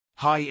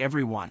Hi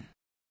everyone.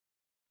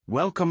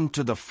 Welcome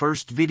to the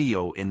first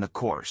video in the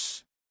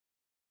course.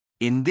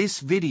 In this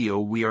video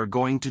we are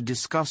going to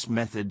discuss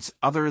methods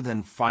other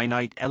than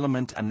finite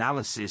element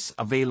analysis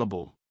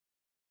available.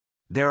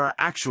 There are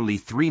actually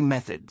three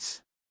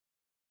methods.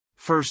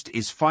 First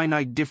is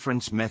finite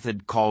difference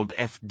method called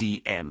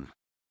FDM.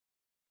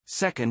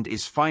 Second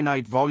is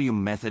finite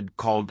volume method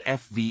called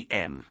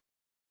FVM.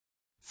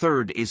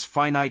 Third is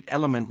finite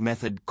element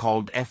method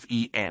called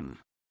FEM.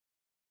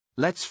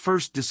 Let's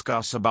first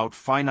discuss about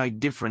finite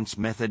difference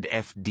method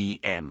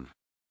FDM.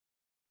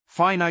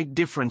 Finite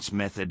difference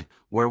method,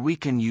 where we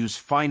can use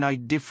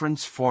finite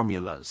difference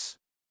formulas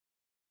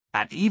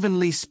at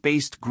evenly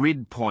spaced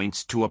grid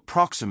points to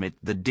approximate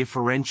the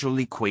differential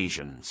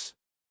equations.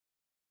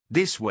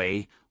 This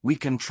way, we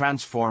can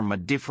transform a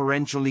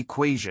differential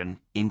equation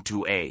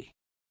into a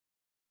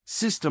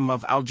system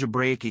of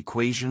algebraic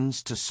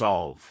equations to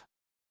solve.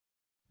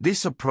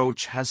 This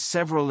approach has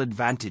several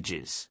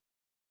advantages.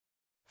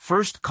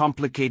 First,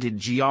 complicated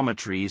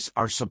geometries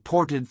are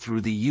supported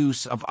through the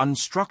use of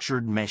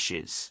unstructured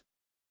meshes.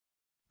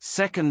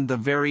 Second, the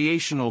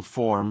variational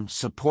form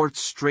supports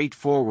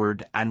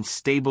straightforward and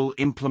stable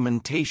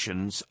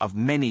implementations of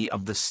many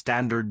of the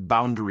standard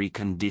boundary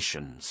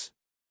conditions.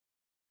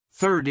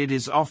 Third, it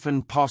is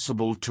often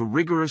possible to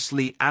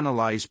rigorously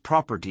analyze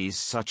properties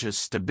such as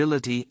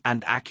stability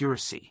and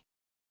accuracy.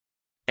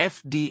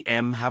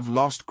 FDM have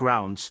lost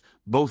grounds,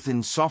 both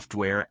in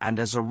software and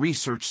as a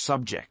research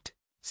subject,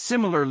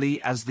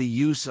 similarly as the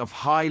use of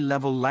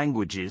high-level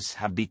languages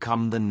have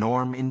become the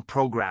norm in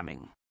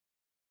programming.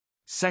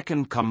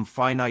 Second come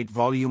finite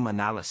volume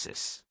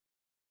analysis.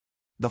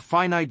 The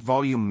finite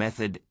volume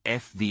method,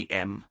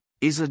 FVM,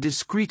 is a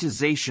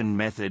discretization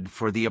method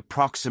for the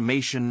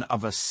approximation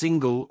of a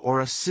single or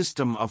a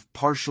system of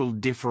partial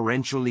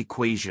differential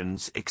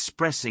equations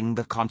expressing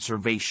the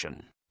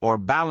conservation or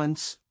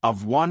balance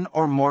of one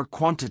or more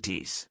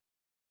quantities.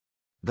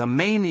 The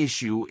main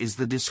issue is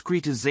the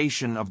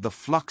discretization of the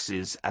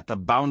fluxes at the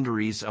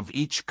boundaries of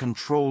each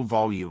control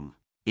volume.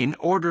 In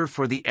order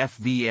for the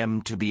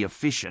FVM to be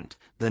efficient,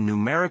 the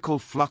numerical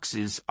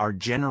fluxes are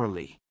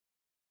generally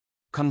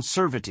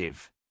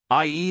conservative,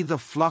 i.e., the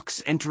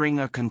flux entering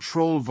a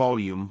control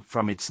volume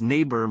from its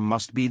neighbor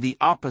must be the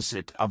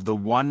opposite of the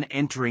one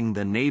entering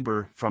the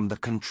neighbor from the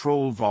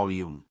control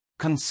volume.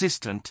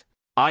 Consistent,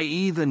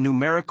 i.e., the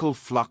numerical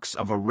flux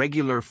of a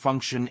regular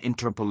function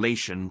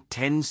interpolation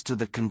tends to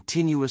the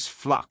continuous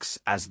flux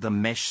as the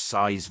mesh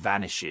size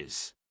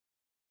vanishes.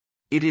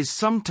 It is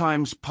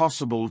sometimes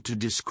possible to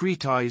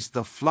discretize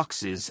the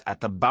fluxes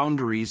at the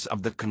boundaries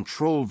of the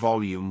control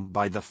volume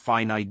by the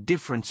finite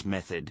difference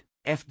method,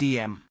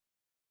 FDM.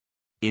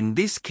 In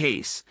this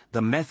case,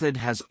 the method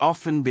has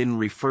often been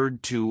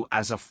referred to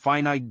as a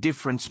finite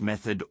difference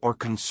method or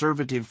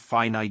conservative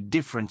finite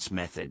difference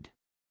method.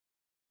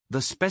 The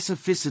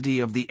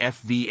specificity of the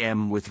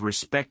FVM with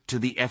respect to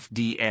the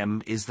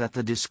FDM is that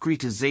the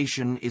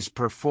discretization is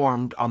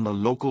performed on the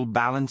local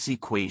balance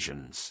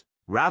equations.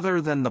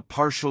 Rather than the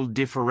partial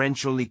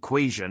differential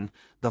equation,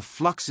 the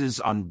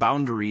fluxes on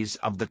boundaries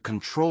of the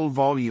control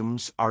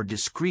volumes are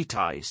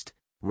discretized,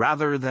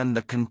 rather than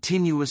the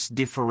continuous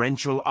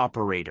differential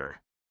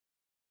operator.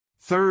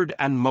 Third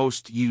and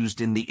most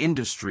used in the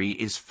industry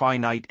is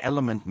finite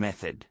element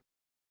method.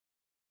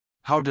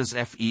 How does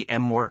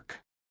FEM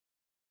work?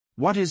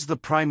 What is the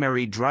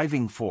primary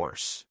driving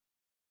force?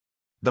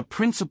 The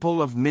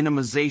principle of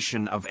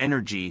minimization of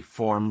energy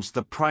forms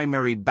the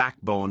primary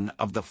backbone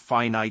of the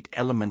finite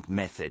element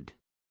method.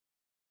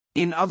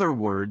 In other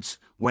words,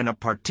 when a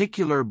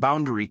particular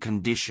boundary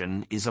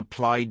condition is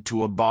applied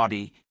to a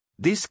body,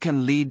 this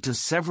can lead to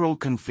several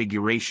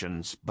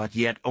configurations, but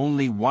yet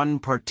only one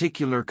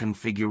particular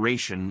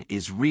configuration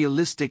is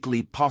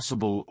realistically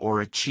possible or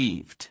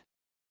achieved.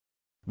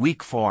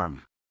 Weak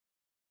form.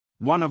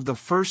 One of the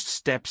first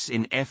steps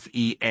in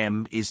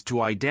FEM is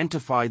to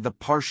identify the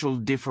partial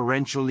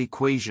differential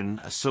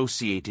equation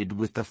associated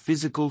with the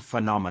physical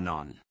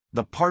phenomenon.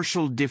 The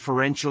partial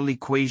differential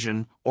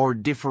equation, or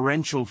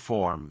differential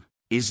form,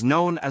 is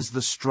known as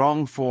the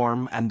strong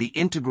form and the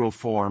integral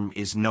form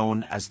is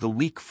known as the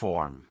weak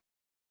form.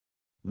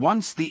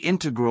 Once the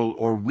integral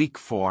or weak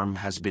form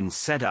has been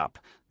set up,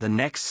 the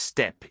next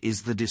step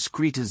is the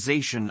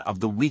discretization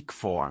of the weak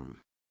form.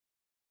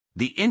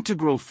 The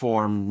integral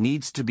form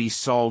needs to be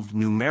solved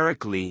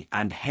numerically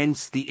and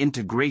hence the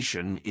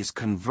integration is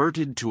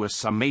converted to a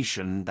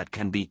summation that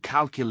can be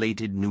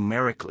calculated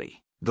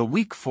numerically. The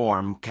weak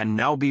form can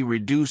now be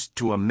reduced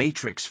to a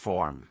matrix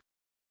form.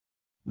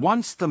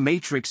 Once the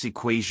matrix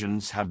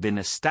equations have been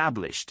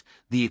established,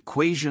 the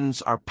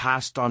equations are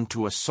passed on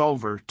to a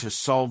solver to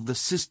solve the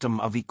system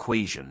of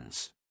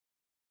equations.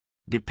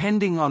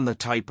 Depending on the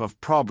type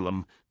of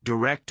problem,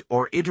 direct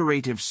or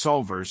iterative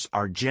solvers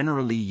are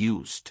generally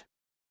used.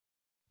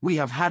 We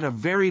have had a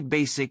very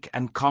basic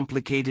and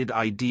complicated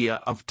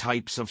idea of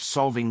types of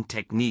solving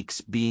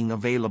techniques being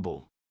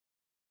available.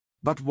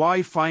 But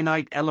why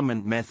finite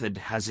element method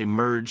has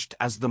emerged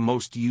as the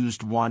most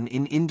used one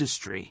in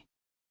industry?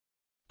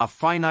 A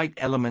finite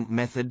element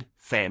method,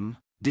 FEM,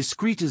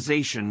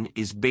 Discretization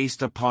is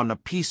based upon a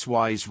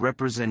piecewise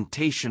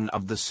representation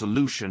of the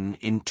solution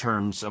in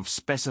terms of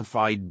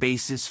specified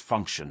basis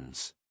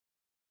functions.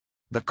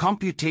 The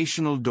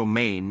computational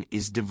domain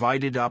is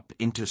divided up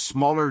into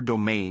smaller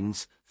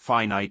domains,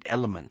 finite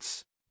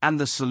elements, and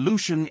the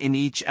solution in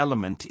each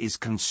element is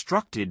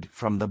constructed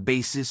from the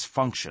basis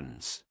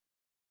functions.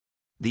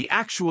 The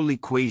actual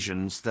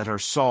equations that are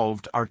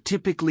solved are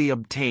typically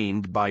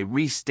obtained by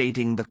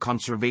restating the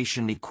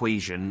conservation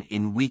equation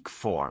in weak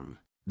form.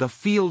 The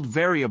field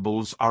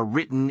variables are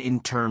written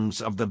in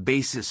terms of the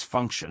basis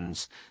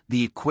functions,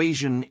 the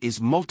equation is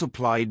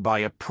multiplied by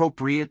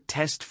appropriate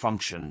test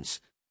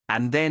functions,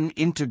 and then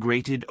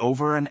integrated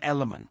over an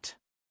element.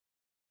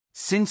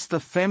 Since the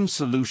FEM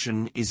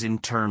solution is in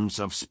terms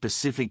of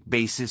specific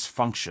basis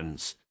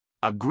functions,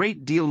 a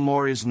great deal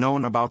more is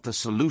known about the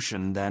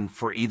solution than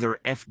for either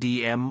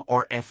FDM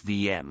or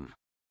FVM.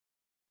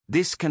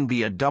 This can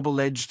be a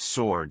double-edged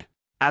sword,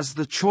 as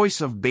the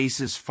choice of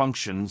basis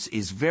functions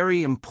is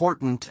very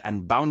important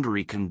and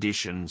boundary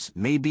conditions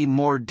may be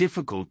more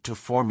difficult to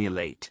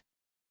formulate.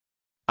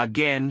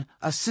 Again,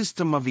 a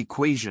system of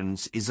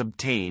equations is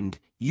obtained,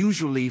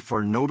 usually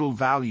for nodal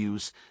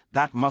values,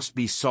 that must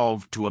be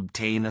solved to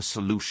obtain a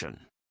solution.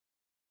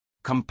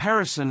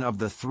 Comparison of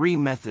the three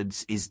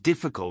methods is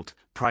difficult,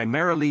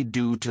 primarily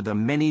due to the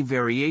many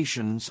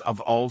variations of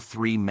all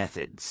three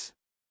methods.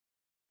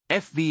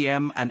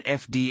 FVM and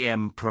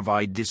FDM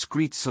provide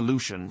discrete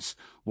solutions,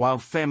 while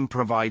FEM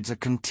provides a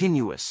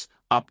continuous,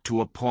 up to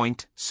a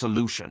point,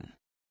 solution.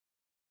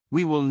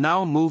 We will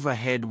now move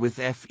ahead with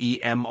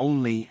FEM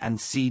only and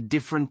see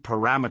different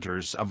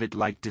parameters of it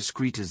like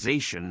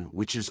discretization,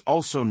 which is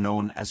also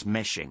known as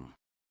meshing.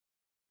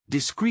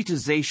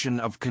 Discretization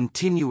of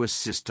continuous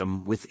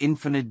system with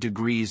infinite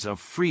degrees of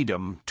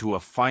freedom to a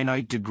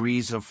finite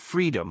degrees of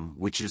freedom,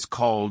 which is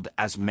called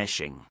as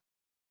meshing.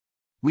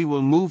 We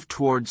will move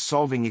towards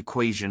solving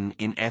equation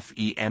in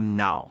FEM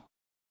now.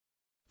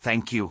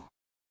 Thank you.